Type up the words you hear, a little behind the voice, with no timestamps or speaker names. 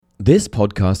This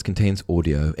podcast contains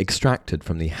audio extracted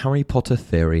from the Harry Potter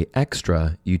Theory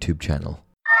Extra YouTube channel.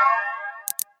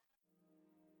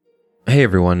 Hey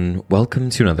everyone,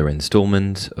 welcome to another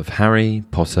installment of Harry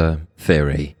Potter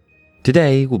Theory.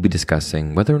 Today we'll be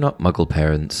discussing whether or not Muggle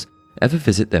parents ever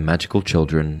visit their magical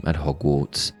children at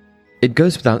Hogwarts. It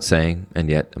goes without saying, and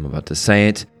yet I'm about to say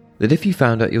it, that if you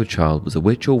found out your child was a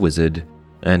witch or wizard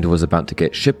and was about to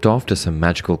get shipped off to some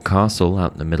magical castle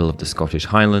out in the middle of the Scottish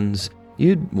Highlands,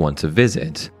 you'd want to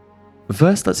visit.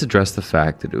 First, let's address the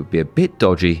fact that it would be a bit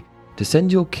dodgy to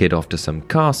send your kid off to some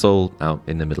castle out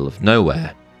in the middle of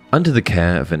nowhere, under the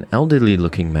care of an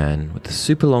elderly-looking man with a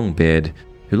super long beard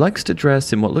who likes to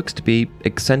dress in what looks to be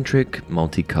eccentric,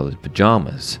 multicolored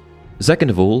pajamas.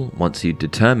 Second of all, once you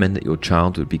determine that your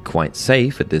child would be quite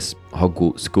safe at this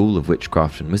Hogwarts School of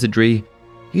Witchcraft and Wizardry,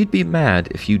 you'd be mad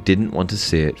if you didn't want to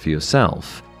see it for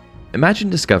yourself. Imagine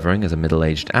discovering as a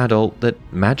middle-aged adult that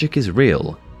magic is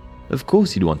real. Of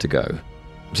course you'd want to go.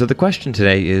 So the question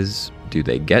today is, do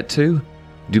they get to?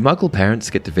 Do Muggle parents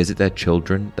get to visit their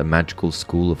children at the magical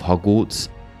school of Hogwarts?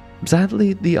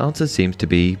 Sadly, the answer seems to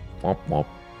be,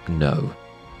 no.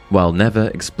 While never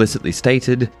explicitly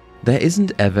stated, there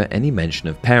isn't ever any mention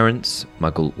of parents,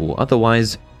 Muggle or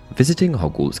otherwise, visiting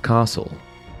Hogwarts Castle.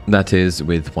 That is,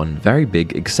 with one very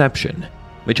big exception,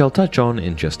 which I'll touch on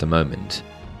in just a moment.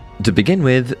 To begin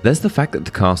with, there's the fact that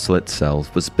the castle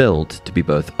itself was built to be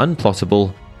both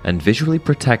unplottable and visually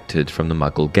protected from the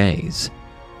Muggle gaze.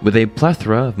 With a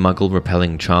plethora of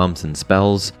Muggle-repelling charms and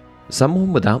spells,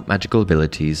 someone without magical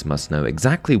abilities must know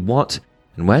exactly what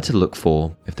and where to look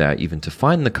for if they are even to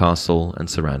find the castle and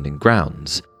surrounding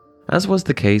grounds, as was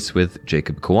the case with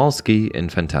Jacob Kowalski in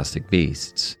Fantastic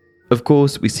Beasts. Of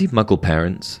course, we see Muggle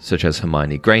parents, such as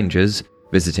Hermione Granger's,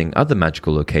 visiting other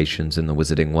magical locations in the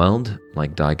wizarding world,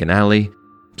 like Diagon Alley,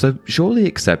 so surely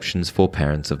exceptions for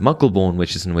parents of Muggle-born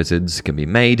witches and wizards can be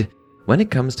made when it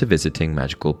comes to visiting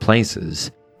magical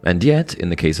places. And yet, in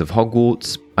the case of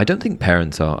Hogwarts, I don't think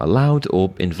parents are allowed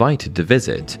or invited to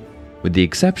visit, with the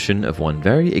exception of one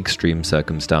very extreme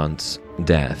circumstance,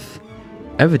 death.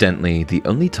 Evidently, the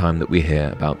only time that we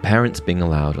hear about parents being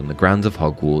allowed on the grounds of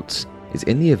Hogwarts is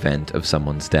in the event of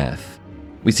someone's death.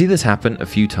 We see this happen a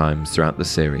few times throughout the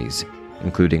series,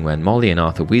 including when Molly and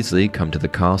Arthur Weasley come to the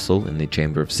castle in the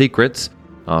Chamber of Secrets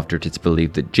after it is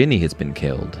believed that Ginny has been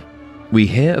killed. We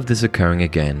hear of this occurring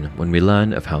again when we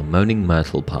learn of how Moaning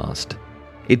Myrtle passed.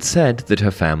 It's said that her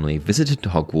family visited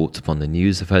Hogwarts upon the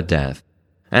news of her death,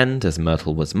 and as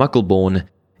Myrtle was Muggle-born,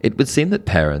 it would seem that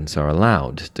parents are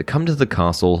allowed to come to the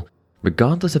castle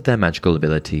regardless of their magical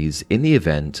abilities in the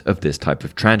event of this type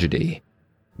of tragedy.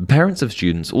 Parents of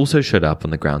students also showed up on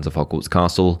the grounds of Hogwarts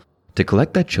Castle to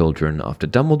collect their children after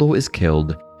Dumbledore is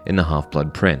killed in The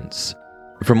Half-Blood Prince.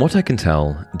 From what I can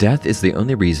tell, death is the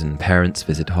only reason parents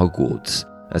visit Hogwarts,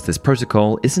 as this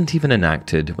protocol isn't even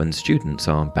enacted when students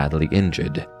are badly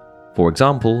injured. For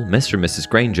example, Mr. and Mrs.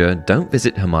 Granger don't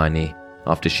visit Hermione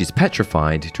after she's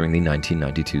petrified during the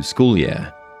 1992 school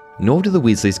year, nor do the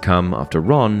Weasleys come after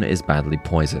Ron is badly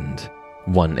poisoned.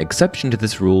 One exception to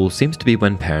this rule seems to be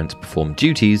when parents perform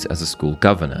duties as a school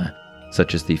governor,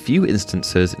 such as the few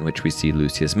instances in which we see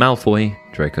Lucius Malfoy,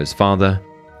 Draco's father,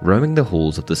 roaming the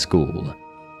halls of the school.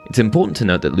 It's important to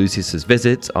note that Lucius's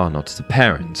visits are not as a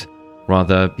parent,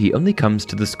 rather he only comes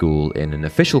to the school in an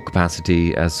official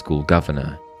capacity as school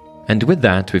governor. And with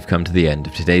that, we've come to the end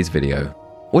of today's video.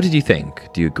 What did you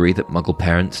think? Do you agree that Muggle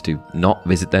parents do not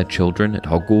visit their children at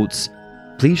Hogwarts?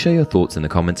 Please share your thoughts in the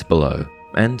comments below.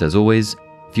 And as always,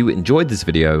 if you enjoyed this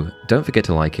video, don't forget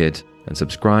to like it and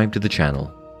subscribe to the channel.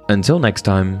 Until next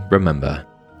time, remember,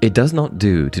 it does not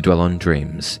do to dwell on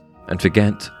dreams and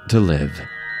forget to live.